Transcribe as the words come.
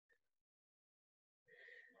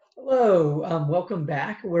Hello, welcome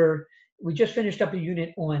back. We just finished up a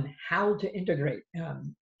unit on how to integrate,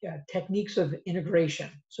 techniques of integration.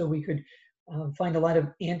 So we could find a lot of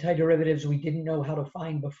antiderivatives we didn't know how to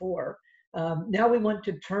find before. Now we want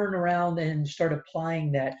to turn around and start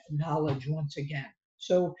applying that knowledge once again.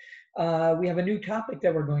 So we have a new topic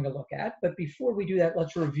that we're going to look at, but before we do that,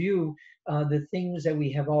 let's review the things that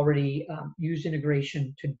we have already used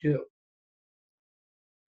integration to do.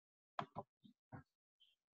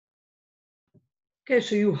 Okay,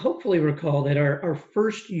 so you hopefully recall that our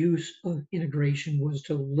first use of integration was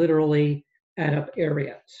to literally add up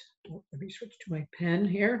areas. Let me switch to my pen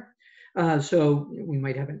here. So we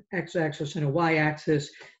might have an x-axis and a y-axis,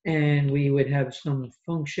 and we would have some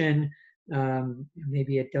function.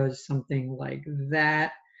 Maybe it does something like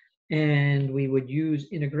that. And we would use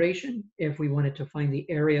integration if we wanted to find the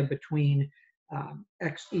area between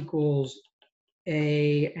x equals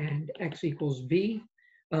a and x equals b.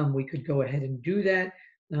 We could go ahead and do that.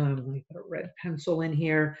 Let me put a red pencil in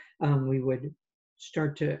here. We would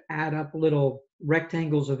start to add up little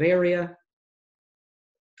rectangles of area.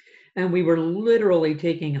 And we were literally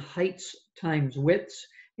taking heights times widths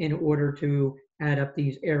in order to add up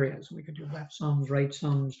these areas. We could do left sums, right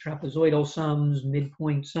sums, trapezoidal sums,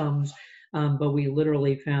 midpoint sums, but we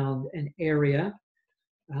literally found an area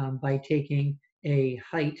by taking a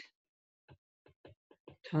height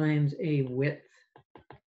times a width.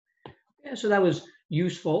 Yeah, so that was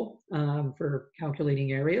useful for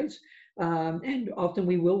calculating areas. And often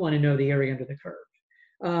we will want to know the area under the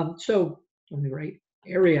curve. So let me write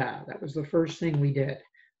area. That was the first thing we did.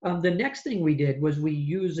 The next thing we did was we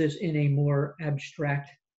use this in a more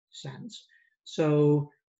abstract sense.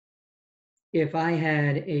 So if I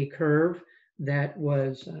had a curve that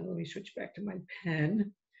was, let me switch back to my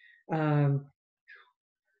pen,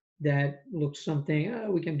 that looks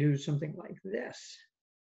something, we can do something like this.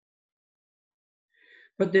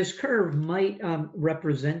 But this curve might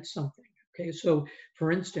represent something. Okay, so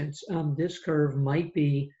for instance, this curve might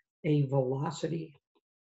be a velocity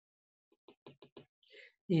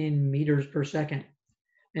in meters per second.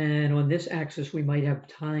 And on this axis, we might have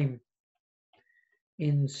time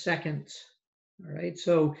in seconds. All right,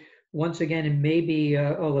 so once again, it may be,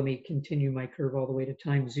 let me continue my curve all the way to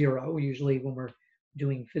time zero. Usually when we're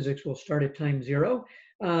doing physics, we'll start at time zero.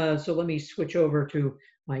 So let me switch over to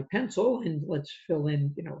my pencil and let's fill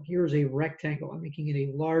in, here's a rectangle. I'm making it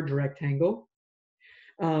a large rectangle,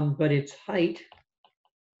 but its height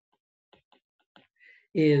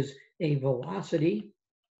is a velocity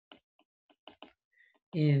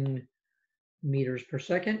in meters per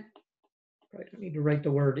second. Probably don't need to write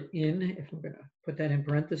the word in if I'm going to put that in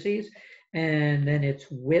parentheses. And then its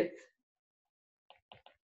width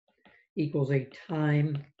equals a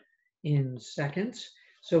time in seconds.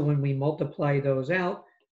 So when we multiply those out,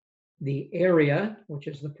 the area, which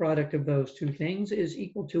is the product of those two things, is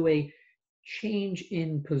equal to a change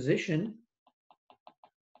in position,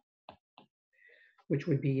 which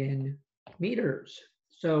would be in meters.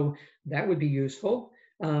 So that would be useful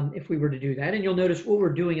if we were to do that. And you'll notice what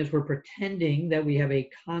we're doing is we're pretending that we have a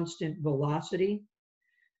constant velocity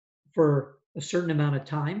for a certain amount of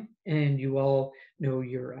time. And you all know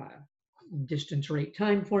your distance rate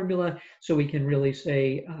time formula. So we can really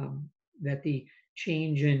say that the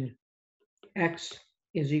change in x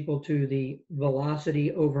is equal to the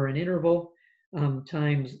velocity over an interval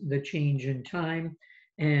times the change in time.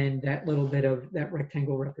 And that little bit of that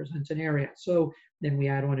rectangle represents an area. So then we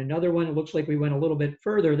add on another one. It looks like we went a little bit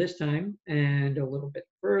further this time and a little bit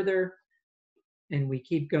further. And we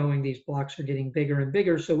keep going. These blocks are getting bigger and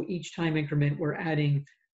bigger. So each time increment, we're adding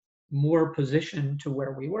more position to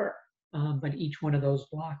where we were. But each one of those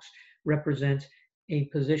blocks represents a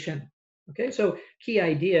position. Okay, so key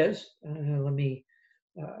ideas. Let me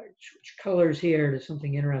switch colors here to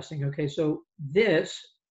something interesting. Okay, so this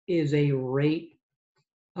is a rate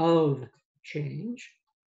of change.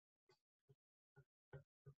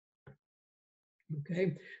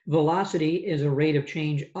 Okay, velocity is a rate of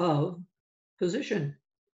change of position.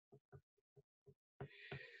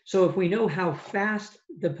 So if we know how fast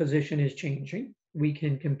the position is changing, we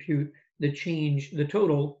can compute the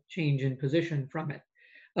total change in position from it.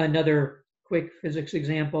 Another quick physics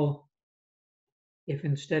example, if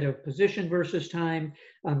instead of position versus time,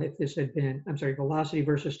 if this had been, velocity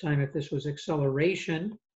versus time, if this was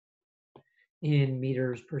acceleration in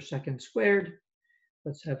meters per second squared,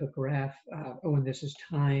 let's have a graph. And this is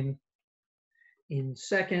time in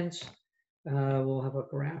seconds. We'll have a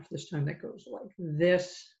graph this time that goes like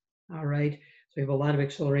this. All right, so we have a lot of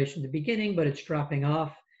acceleration at the beginning, but it's dropping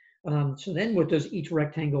off. So then what does each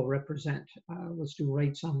rectangle represent? Let's do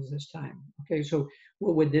right sums this time. Okay, so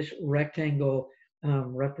what would this rectangle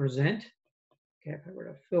represent? Okay, if I were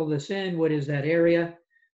to fill this in, what is that area?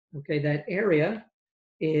 Okay, that area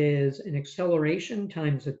is an acceleration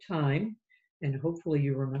times a time. And hopefully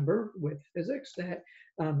you remember with physics that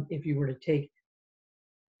if you were to take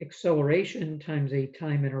acceleration times a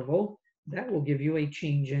time interval, that will give you a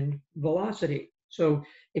change in velocity. So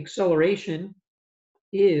acceleration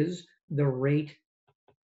is the rate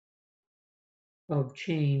of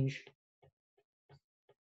change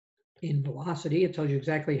in velocity. It tells you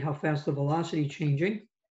exactly how fast the velocity is changing.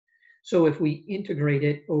 So if we integrate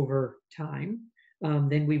it over time,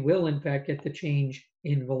 then we will in fact get the change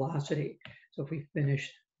in velocity. So if we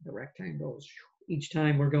finish the rectangles, each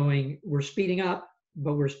time we're speeding up,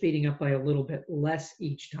 but we're speeding up by a little bit less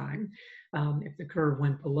each time. If the curve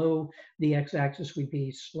went below the x-axis, we'd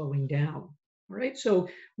be slowing down. All right, so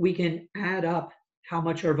we can add up how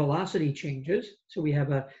much our velocity changes. So we have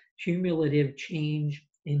a cumulative change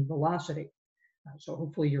in velocity. So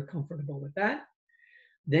hopefully you're comfortable with that.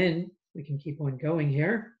 Then we can keep on going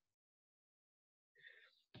here.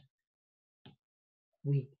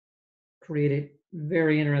 We created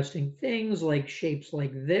very interesting things like shapes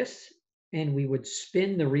like this, and we would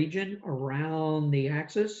spin the region around the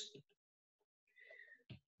axis.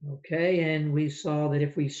 Okay, and we saw that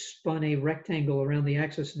if we spun a rectangle around the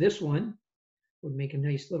axis, this one would make a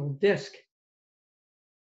nice little disc.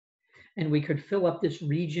 And we could fill up this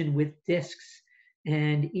region with discs,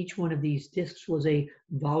 and each one of these discs was a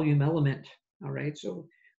volume element. All right, so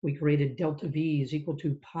we created delta V is equal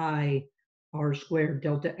to pi r squared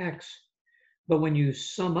delta x. But when you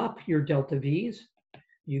sum up your delta V's,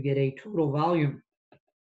 you get a total volume.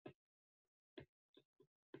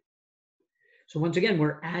 So once again,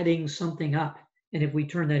 we're adding something up. And if we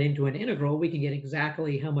turn that into an integral, we can get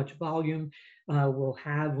exactly how much volume we'll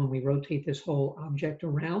have when we rotate this whole object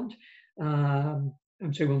around. I'm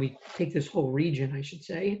sorry, when we take this whole region, I should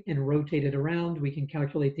say, and rotate it around, we can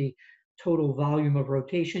calculate the total volume of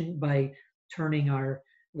rotation by turning our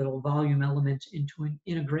little volume elements into an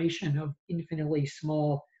integration of infinitely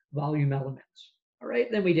small volume elements. All right,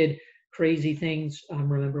 then we did crazy things.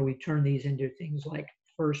 Remember, we turned these into things like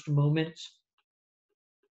first moments.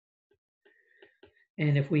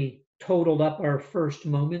 And if we totaled up our first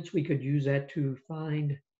moments, we could use that to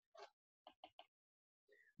find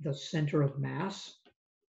the center of mass.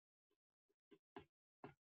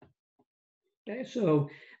 Okay, so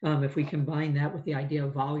if we combine that with the idea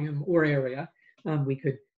of volume or area, we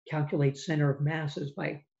could calculate center of masses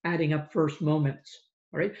by adding up first moments.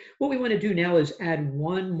 All right, what we want to do now is add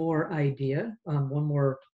one more idea, one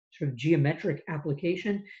more sort of geometric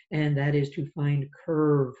application, and that is to find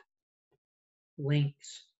curve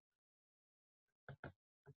lengths.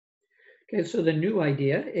 Okay, so the new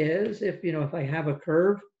idea is if I have a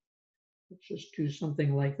curve, let's just do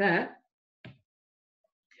something like that.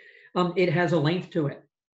 It has a length to it.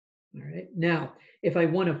 All right. Now, if I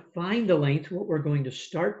want to find the length, what we're going to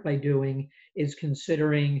start by doing is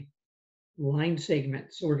considering line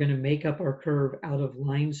segments. So we're going to make up our curve out of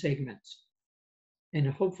line segments. And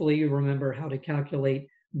hopefully you remember how to calculate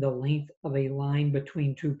the length of a line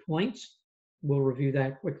between 2 points. We'll review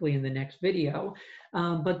that quickly in the next video.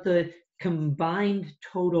 But the combined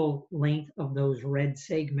total length of those red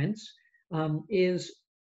segments is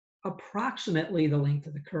approximately the length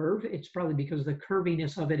of the curve. It's probably because of the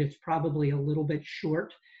curviness of it, it's probably a little bit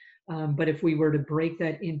short. But if we were to break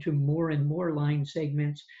that into more and more line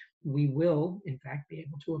segments, we will, in fact, be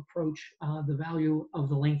able to approach the value of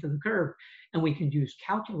the length of the curve. And we can use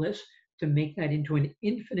calculus to make that into an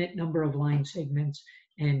infinite number of line segments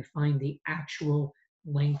and find the actual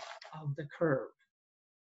length of the curve.